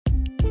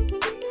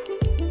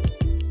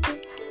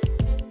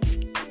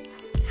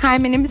Hi,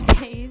 my name is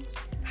Paige.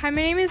 Hi,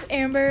 my name is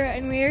Amber,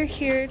 and we are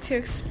here to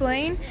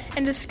explain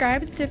and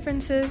describe the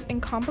differences and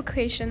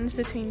complications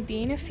between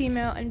being a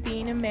female and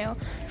being a male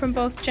from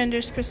both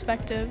genders'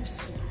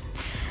 perspectives.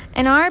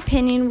 In our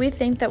opinion, we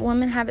think that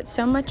women have it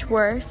so much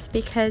worse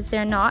because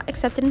they're not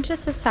accepted into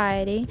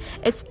society.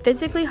 It's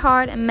physically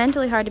hard and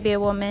mentally hard to be a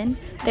woman.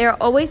 They are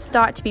always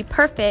thought to be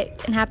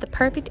perfect and have the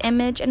perfect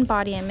image and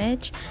body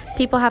image.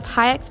 People have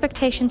high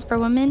expectations for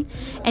women,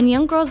 and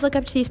young girls look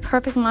up to these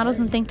perfect models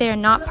and think they are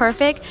not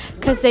perfect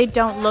because they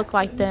don't look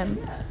like them.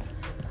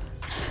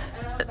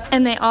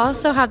 And they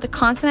also have the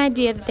constant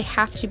idea that they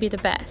have to be the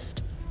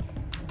best.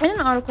 In an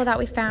article that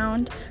we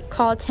found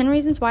called 10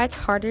 Reasons Why It's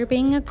Harder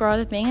Being a Girl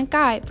Than Being a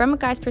Guy, from a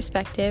guy's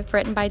perspective,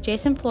 written by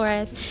Jason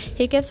Flores,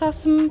 he gives off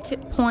some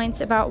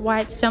points about why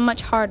it's so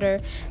much harder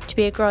to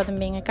be a girl than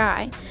being a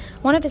guy.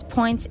 One of his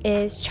points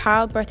is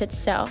childbirth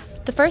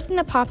itself. The first thing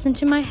that pops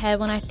into my head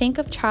when I think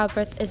of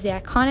childbirth is the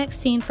iconic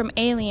scene from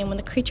Alien when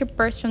the creature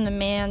bursts from the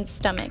man's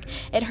stomach.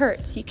 It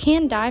hurts. You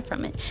can die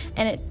from it,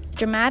 and it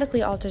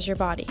dramatically alters your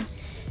body.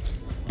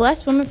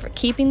 Bless women for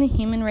keeping the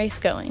human race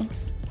going.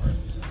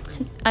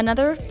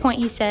 Another point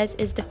he says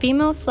is the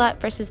female slut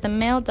versus the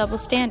male double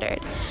standard.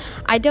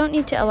 I don't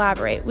need to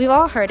elaborate. We've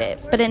all heard it,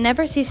 but it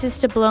never ceases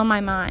to blow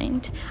my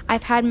mind.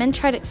 I've had men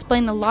try to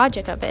explain the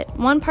logic of it.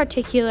 One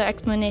particular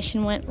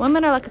explanation went,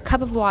 women are like a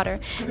cup of water,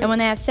 and when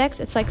they have sex,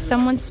 it's like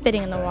someone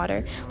spitting in the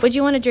water. Would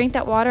you want to drink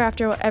that water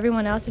after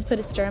everyone else has put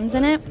its germs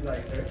in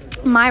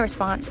it? My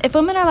response, if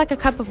women are like a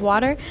cup of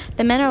water,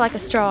 then men are like a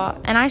straw,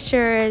 and I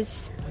sure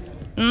as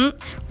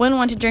wouldn't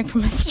want to drink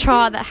from a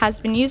straw that has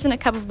been used in a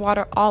cup of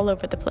water all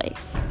over the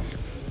place.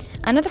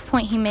 Another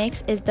point he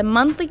makes is the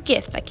monthly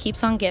gift that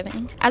keeps on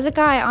giving. As a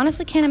guy, I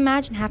honestly can't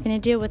imagine having to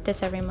deal with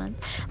this every month.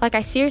 Like,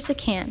 I seriously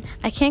can.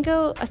 I can't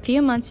go a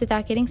few months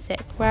without getting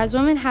sick, whereas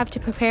women have to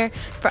prepare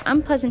for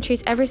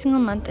unpleasantries every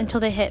single month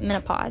until they hit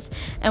menopause.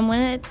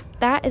 And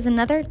that is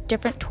another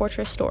different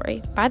torturous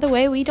story. By the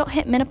way, we don't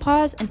hit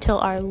menopause until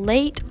our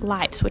late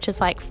lives, which is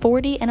like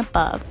 40 and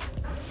above.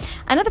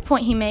 Another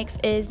point he makes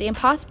is the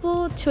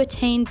impossible to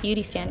attain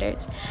beauty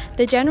standards.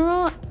 The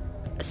general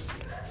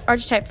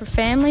archetype for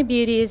family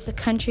beauty is the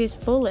country's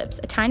full lips,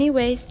 a tiny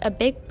waist, a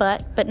big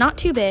butt, but not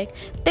too big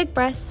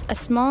breasts, a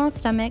small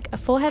stomach, a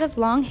full head of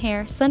long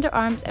hair, slender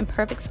arms, and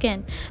perfect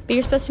skin. But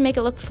you're supposed to make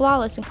it look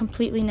flawless and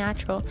completely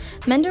natural.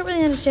 Men don't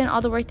really understand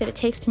all the work that it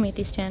takes to meet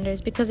these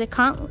standards because they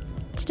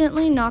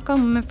constantly knock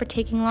on women for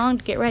taking long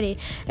to get ready.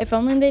 If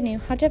only they knew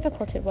how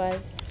difficult it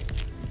was.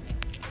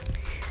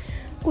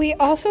 We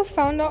also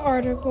found an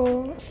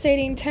article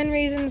stating 10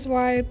 reasons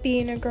why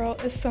being a girl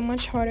is so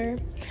much harder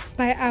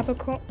by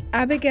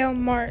Abigail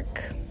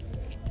Mark.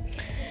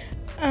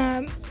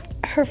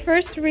 Her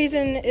first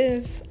reason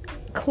is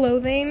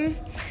clothing.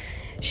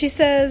 She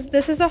says,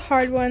 this is a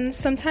hard one.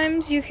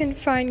 Sometimes you can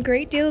find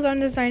great deals on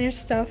designer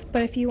stuff,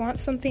 but if you want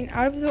something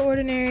out of the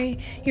ordinary,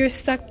 you're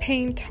stuck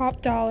paying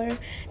top dollar.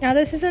 Now,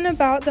 this isn't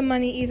about the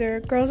money either.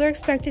 Girls are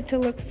expected to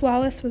look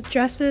flawless with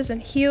dresses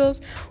and heels,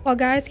 while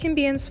guys can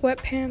be in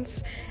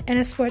sweatpants and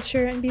a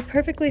sweatshirt and be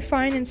perfectly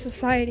fine in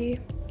society.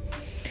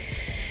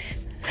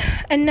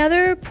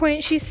 Another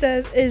point she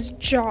says is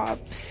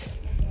jobs.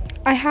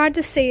 I had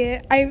to say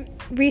it. I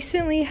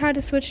recently had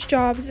to switch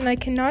jobs, and I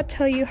cannot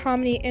tell you how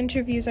many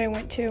interviews I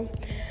went to,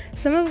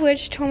 some of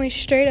which told me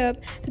straight up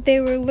that they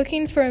were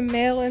looking for a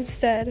male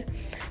instead.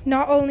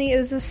 Not only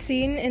is this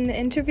seen in the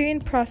interviewing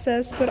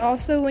process, but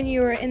also when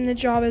you are in the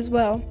job as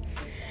well.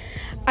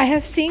 I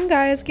have seen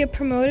guys get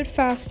promoted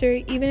faster,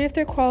 even if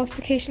their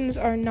qualifications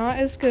are not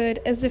as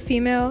good as a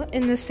female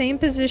in the same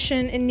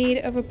position in need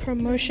of a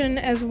promotion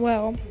as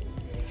well.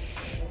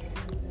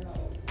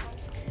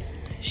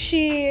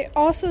 She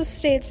also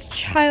states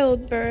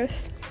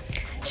childbirth.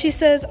 She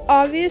says,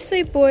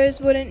 obviously boys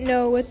wouldn't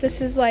know what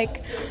this is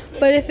like,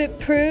 but if it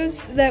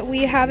proves that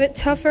we have it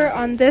tougher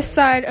on this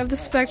side of the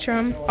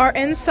spectrum, our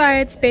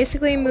insides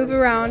basically move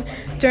around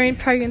during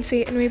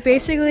pregnancy and we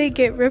basically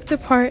get ripped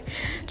apart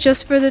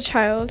just for the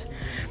child.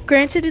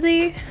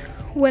 Grantedly,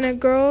 when a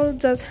girl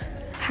does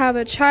have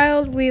a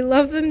child, we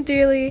love them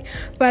dearly,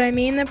 but I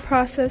mean the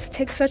process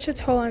takes such a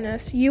toll on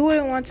us. You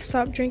wouldn't want to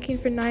stop drinking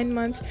for 9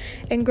 months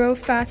and grow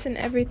fats and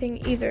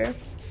everything either.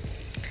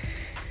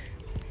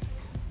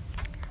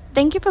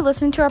 Thank you for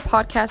listening to our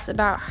podcast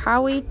about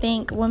how we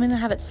think women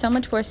have it so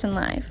much worse in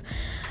life.